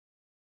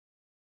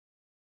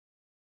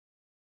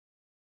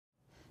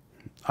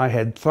I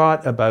had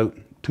thought about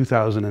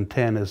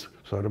 2010 as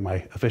sort of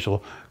my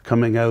official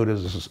coming out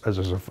as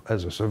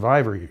a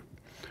survivor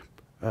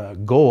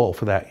goal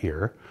for that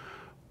year,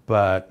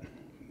 but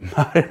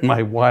not in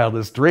my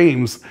wildest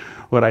dreams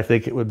would I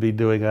think it would be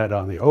doing that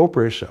on the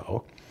Oprah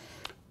show.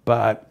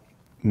 But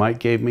Mike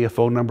gave me a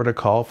phone number to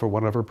call for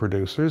one of her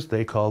producers.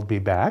 They called me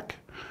back.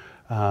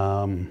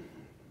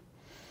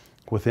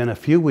 Within a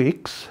few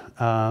weeks,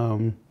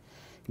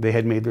 they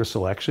had made their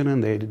selection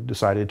and they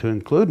decided to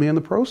include me in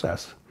the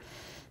process.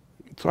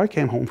 So I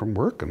came home from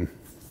work and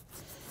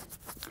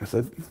I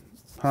said,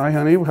 "Hi,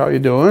 honey, how are you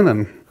doing?"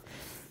 And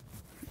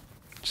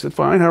she said,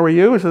 "Fine, how are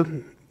you?" I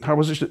said,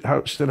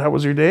 she said, "How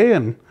was your day?"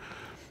 And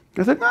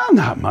I said, "No,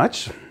 not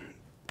much."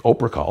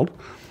 Oprah called.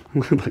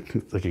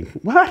 Thinking,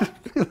 what?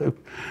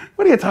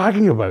 What are you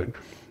talking about?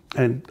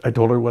 And I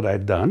told her what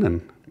I'd done,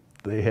 and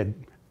they had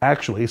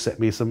actually sent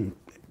me some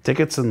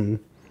tickets and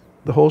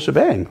the whole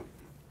shebang.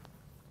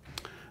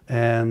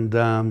 And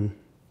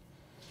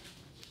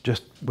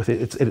just with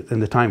it,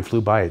 and the time flew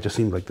by. It just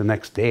seemed like the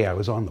next day I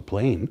was on the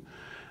plane,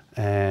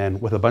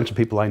 and with a bunch of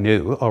people I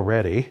knew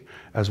already,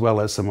 as well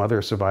as some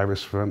other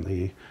survivors from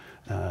the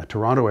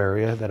Toronto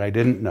area that I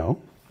didn't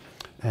know.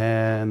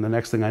 And the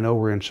next thing I know,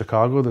 we're in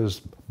Chicago.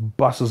 There's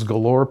buses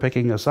galore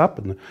picking us up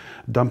and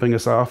dumping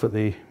us off at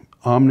the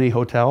Omni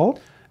Hotel.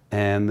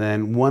 And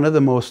then one of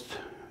the most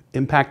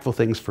impactful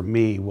things for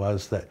me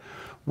was that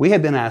we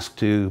had been asked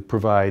to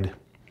provide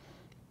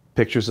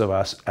pictures of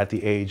us at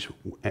the age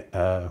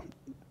that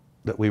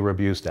we were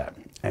abused at.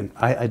 And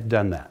I had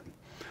done that.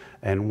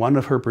 And one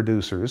of her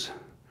producers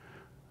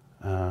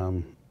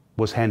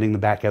was handing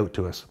them back out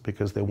to us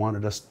because they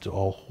wanted us to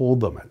all hold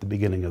them at the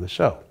beginning of the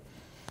show.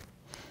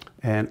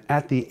 And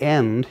at the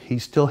end, he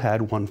still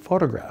had one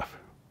photograph.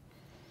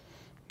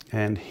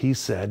 And he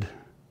said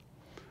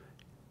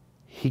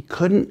he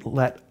couldn't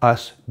let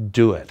us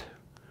do it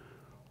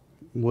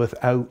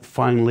without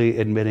finally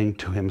admitting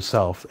to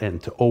himself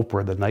and to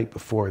Oprah the night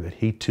before that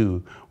he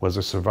too was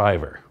a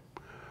survivor.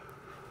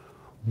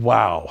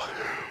 Wow.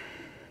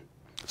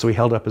 So he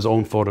held up his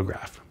own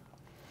photograph.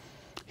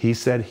 He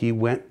said he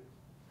went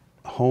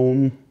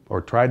home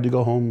or tried to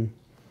go home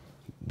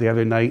the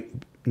other night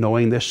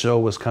knowing this show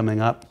was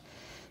coming up.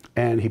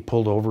 And he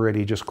pulled over and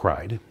he just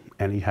cried.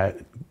 And he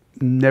had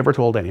never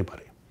told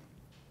anybody.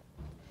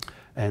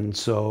 And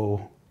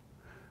so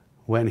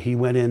when he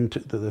went into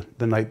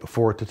the night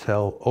before to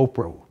tell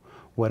Oprah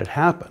what had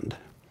happened,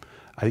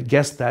 I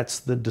guess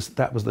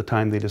that was the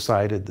time they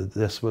decided that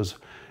this was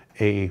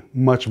a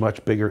much,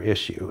 much bigger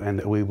issue and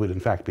that we would in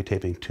fact be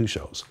taping 2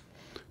 shows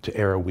to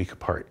air a week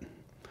apart.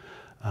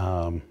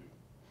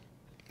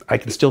 I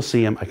can still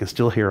see him, I can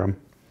still hear him,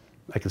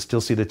 I can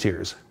still see the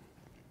tears.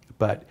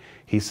 But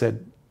he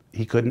said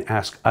he couldn't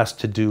ask us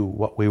to do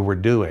what we were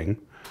doing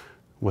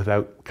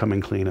without coming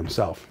clean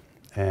himself.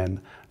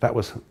 And that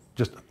was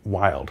just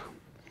wild.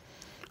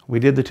 We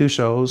did the 2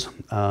 shows.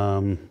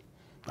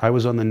 I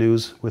was on the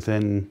news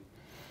within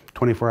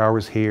 24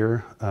 hours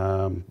here,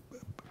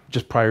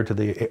 just prior to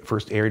the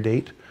first air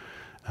date.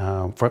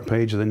 Front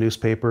page of the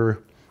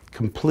newspaper,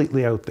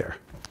 completely out there.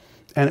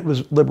 And it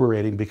was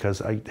liberating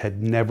because I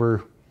had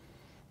never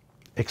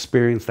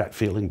experienced that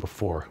feeling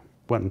before.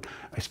 When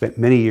I spent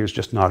many years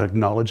just not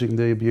acknowledging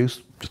the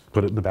abuse, just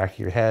put it in the back of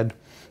your head,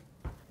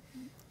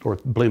 or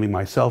blaming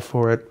myself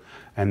for it,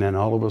 and then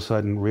all of a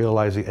sudden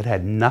realizing it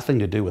had nothing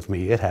to do with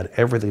me, it had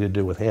everything to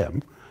do with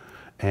him.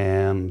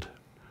 And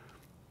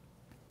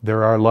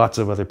there are lots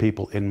of other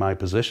people in my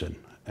position.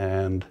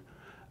 And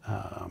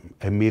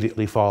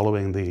immediately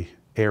following the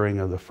airing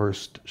of the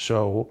first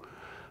show,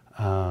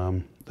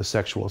 the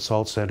Sexual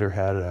Assault Center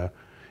had an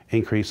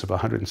increase of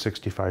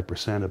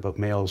 165% about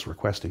males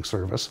requesting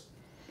service.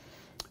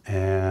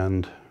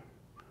 And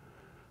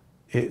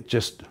it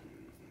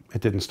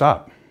didn't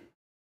stop.